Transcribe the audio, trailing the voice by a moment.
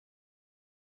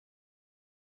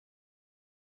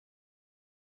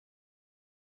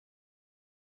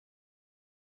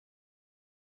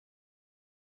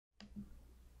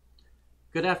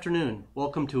Good afternoon.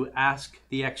 Welcome to Ask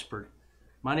the Expert.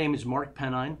 My name is Mark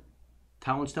Pennine,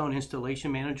 Talonstone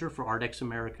Installation Manager for ARDEX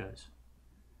Americas.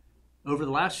 Over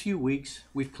the last few weeks,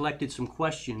 we've collected some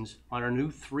questions on our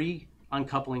new 3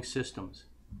 uncoupling systems.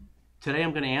 Today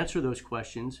I'm going to answer those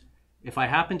questions. If I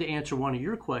happen to answer one of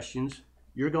your questions,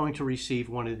 you're going to receive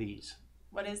one of these.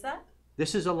 What is that?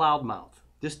 This is a loudmouth.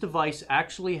 This device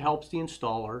actually helps the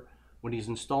installer when he's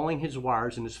installing his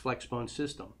wires in his FlexBone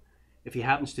system. If he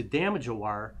happens to damage a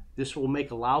wire, this will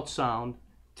make a loud sound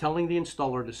telling the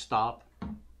installer to stop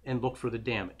and look for the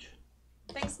damage.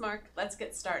 Thanks, Mark. Let's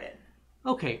get started.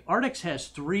 Okay, ARDEX has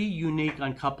 3 unique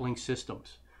uncoupling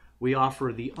systems. We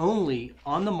offer the only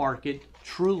on the market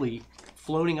truly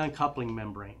floating uncoupling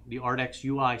membrane, the ARDEX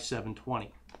UI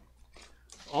 720.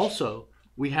 Also,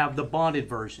 we have the bonded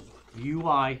version,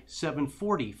 UI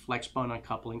 740 FlexBone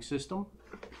uncoupling system.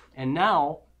 And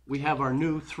now we have our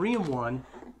new 3-in-1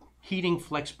 heating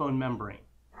FlexBone membrane.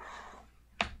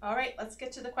 All right, let's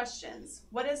get to the questions.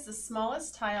 What is the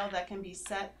smallest tile that can be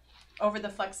set over the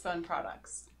FlexBone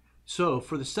products? So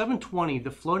for the 720, the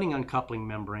floating uncoupling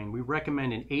membrane, we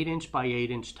recommend an 8-inch by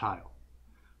 8-inch tile.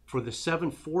 For the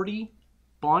 740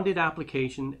 bonded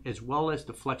application, as well as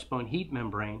the FlexBone heat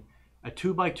membrane, a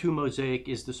 2x2 mosaic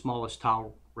is the smallest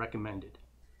tile recommended.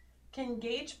 Can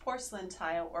gauge porcelain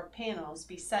tile or panels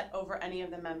be set over any of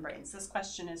the membranes? This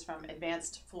question is from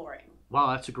Advanced Flooring. Wow,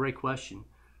 that's a great question.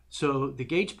 So the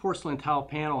gauge porcelain tile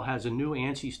panel has a new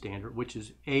ANSI standard, which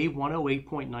is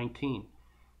A108.19.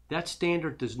 That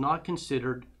standard does not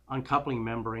consider uncoupling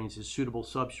membranes as suitable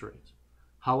substrates.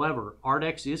 However,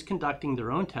 ARDEX is conducting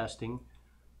their own testing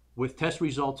with test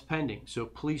results pending, so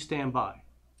please stand by.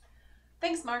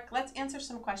 Thanks, Mark. Let's answer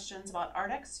some questions about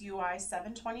ARDEX UI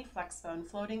 720 FlexBone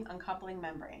floating uncoupling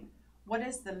membrane. What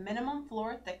is the minimum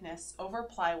floor thickness over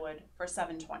plywood for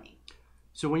 720?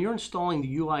 So when you're installing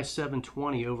the UI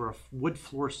 720 over a wood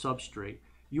floor substrate,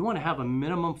 you want to have a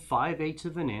minimum 5/8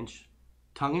 of an inch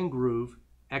tongue and groove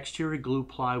exterior glue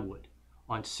plywood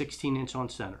on 16-inch on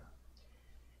center.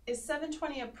 Is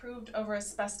 720 approved over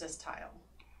asbestos tile?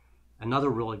 Another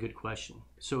really good question.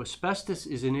 So asbestos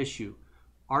is an issue.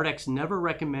 ARDEX never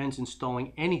recommends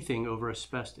installing anything over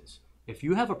asbestos. If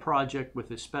you have a project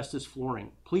with asbestos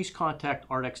flooring, please contact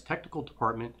ARDEX technical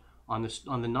department on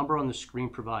the number on the screen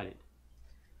provided.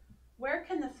 Where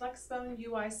can the FlexBone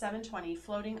UI 720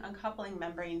 floating uncoupling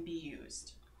membrane be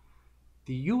used?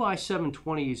 The UI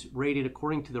 720 is rated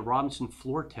according to the Robinson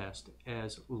floor test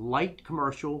as light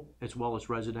commercial as well as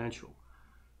residential.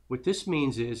 What this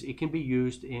means is it can be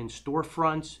used in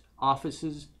storefronts,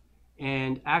 offices,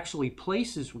 and actually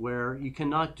places where you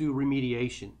cannot do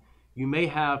remediation. You may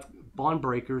have bond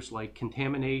breakers like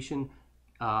contamination,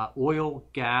 oil,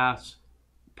 gas,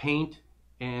 paint,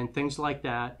 and things like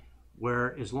that,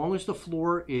 where as long as the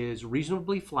floor is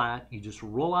reasonably flat, you just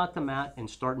roll out the mat and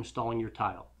start installing your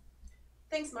tile.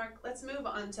 Thanks, Mark. Let's move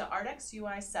on to ARDEX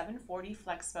UI 740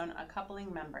 FlexBone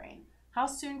uncoupling membrane. How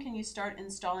soon can you start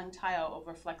installing tile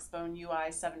over FlexBone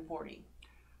UI 740?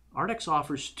 ARDEX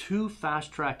offers 2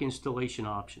 fast-track installation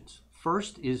options.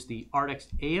 First is the ARDEX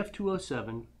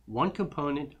AF207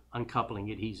 one-component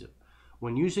uncoupling adhesive.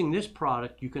 When using this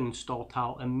product, you can install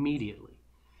tile immediately.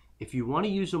 If you want to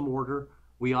use a mortar,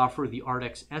 we offer the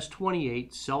ARDEX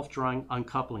S28 self-drying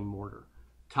uncoupling mortar.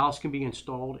 Tiles can be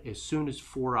installed as soon as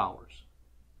 4 hours.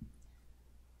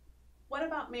 What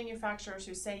about manufacturers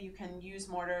who say you can use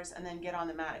mortars and then get on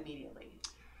the mat immediately?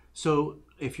 So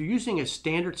if you're using a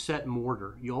standard set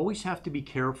mortar, you always have to be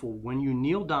careful when you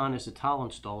kneel down as a tile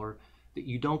installer that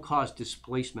you don't cause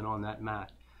displacement on that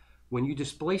mat. When you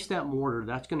displace that mortar,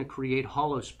 that's going to create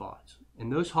hollow spots, and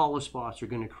those hollow spots are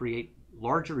going to create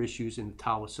larger issues in the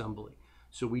tile assembly.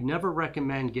 So we never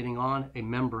recommend getting on a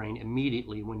membrane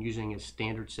immediately when using a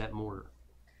standard set mortar.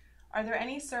 Are there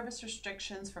any service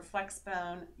restrictions for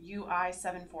FlexBone UI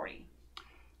 740?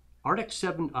 ARDEX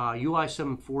UI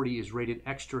 740 is rated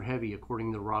extra heavy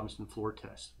according to the Robinson floor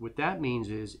test. What that means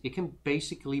is it can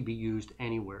basically be used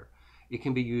anywhere. It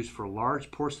can be used for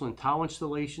large porcelain tile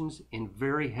installations in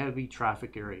very heavy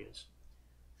traffic areas.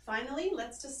 Finally,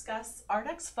 let's discuss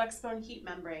ARDEX FlexBone heat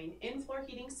membrane in floor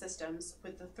heating systems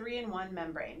with the 3-in-1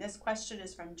 membrane. This question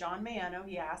is from John Mayano.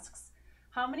 He asks,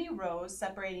 how many rows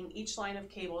separating each line of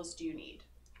cables do you need?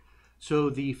 So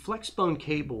the FlexBone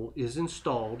cable is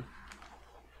installed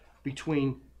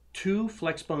between 2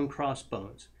 FlexBone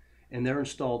crossbones, and they're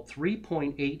installed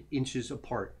 3.8 inches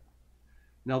apart.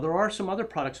 Now there are some other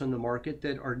products on the market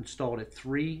that are installed at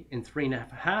 3 and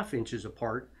 3.5 inches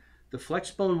apart. The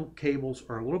FlexBone cables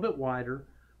are a little bit wider,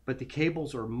 but the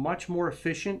cables are much more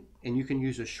efficient and you can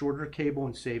use a shorter cable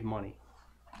and save money.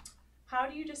 How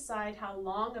do you decide how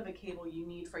long of a cable you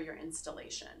need for your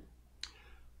installation?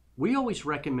 We always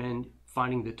recommend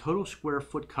finding the total square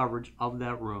foot coverage of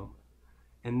that room.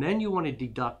 And then you want to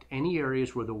deduct any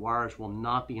areas where the wires will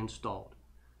not be installed.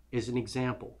 As an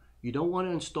example, you don't want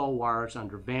to install wires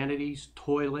under vanities,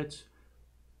 toilets,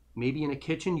 maybe in a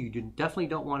kitchen. You definitely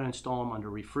don't want to install them under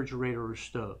a refrigerator or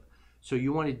stove. So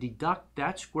you want to deduct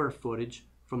that square footage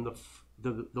from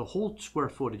the whole square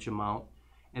footage amount,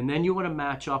 and then you want to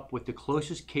match up with the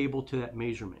closest cable to that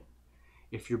measurement.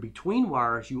 If you're between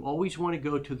wires, you always want to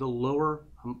go to the lower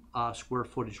square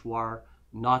footage wire,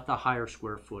 not the higher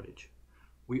square footage.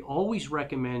 We always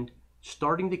recommend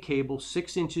starting the cable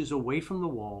 6 inches away from the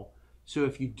wall, so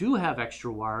if you do have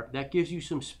extra wire, that gives you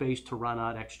some space to run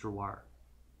out extra wire.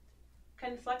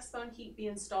 Can FlexBone heat be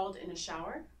installed in a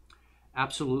shower?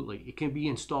 Absolutely. It can be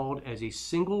installed as a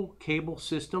single cable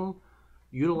system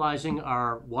utilizing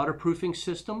our waterproofing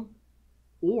system,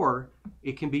 or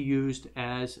it can be used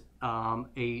as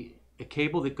a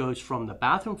cable that goes from the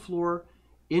bathroom floor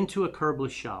into a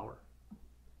curbless shower.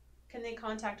 Can they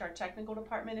contact our technical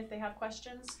department if they have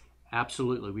questions?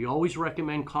 Absolutely. We always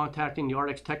recommend contacting the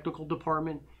ARDEX technical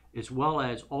department, as well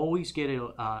as always get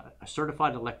a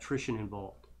certified electrician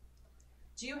involved.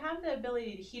 Do you have the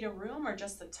ability to heat a room or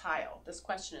just the tile? This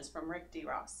question is from Rick D.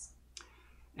 Ross.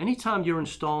 Anytime you're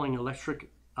installing electric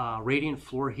radiant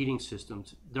floor heating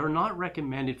systems, they're not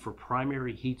recommended for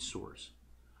primary heat source.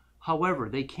 However,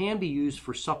 they can be used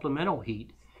for supplemental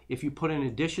heat if you put an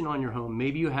addition on your home.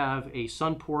 Maybe you have a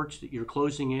sun porch that you're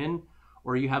closing in,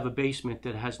 or you have a basement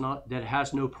that has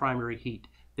no primary heat.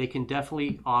 They can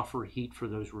definitely offer heat for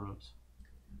those rooms.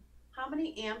 How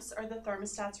many amps are the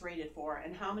thermostats rated for,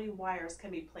 and how many wires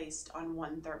can be placed on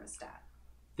one thermostat?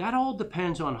 That all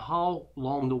depends on how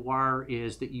long the wire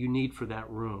is that you need for that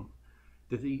room.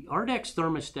 The ARDEX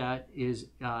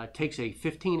thermostat takes a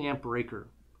 15 amp breaker.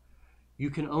 You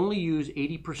can only use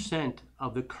 80%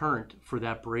 of the current for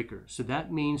that breaker. So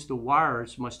that means the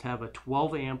wires must have a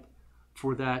 12 amp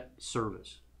for that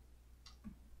service.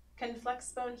 Can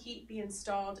FlexBone heat be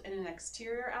installed in an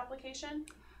exterior application?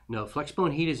 No,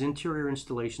 FlexBone heat is interior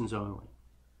installations only.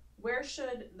 Where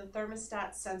should the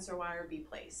thermostat sensor wire be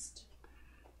placed?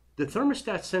 The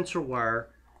thermostat sensor wire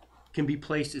can be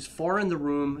placed as far in the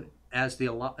room as the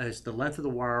length of the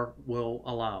wire will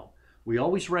allow. We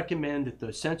always recommend that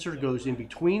the sensor goes in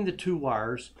between the two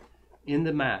wires in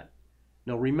the mat.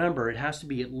 Now remember, it has to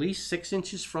be at least 6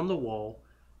 inches from the wall.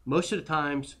 Most of the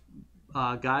times,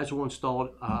 guys will install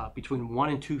it between 1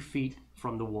 and 2 feet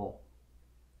from the wall.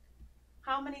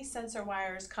 How many sensor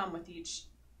wires come with each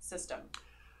system?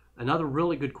 Another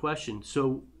really good question.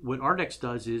 So what ARDEX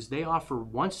does is they offer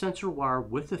one sensor wire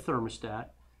with the thermostat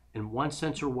and one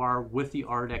sensor wire with the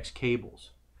ARDEX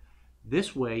cables.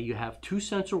 This way you have 2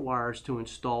 sensor wires to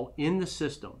install in the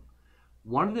system.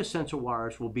 One of the sensor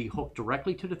wires will be hooked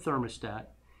directly to the thermostat,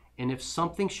 and if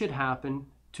something should happen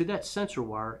to that sensor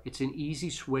wire, it's an easy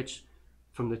switch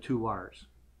from the 2 wires.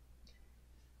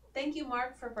 Thank you,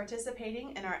 Mark, for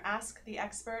participating in our Ask the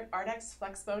Expert ARDEX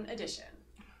FlexBone edition.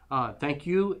 Thank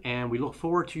you, and we look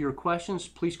forward to your questions.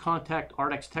 Please contact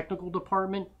ARDEX Technical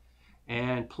Department,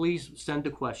 and please send the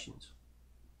questions.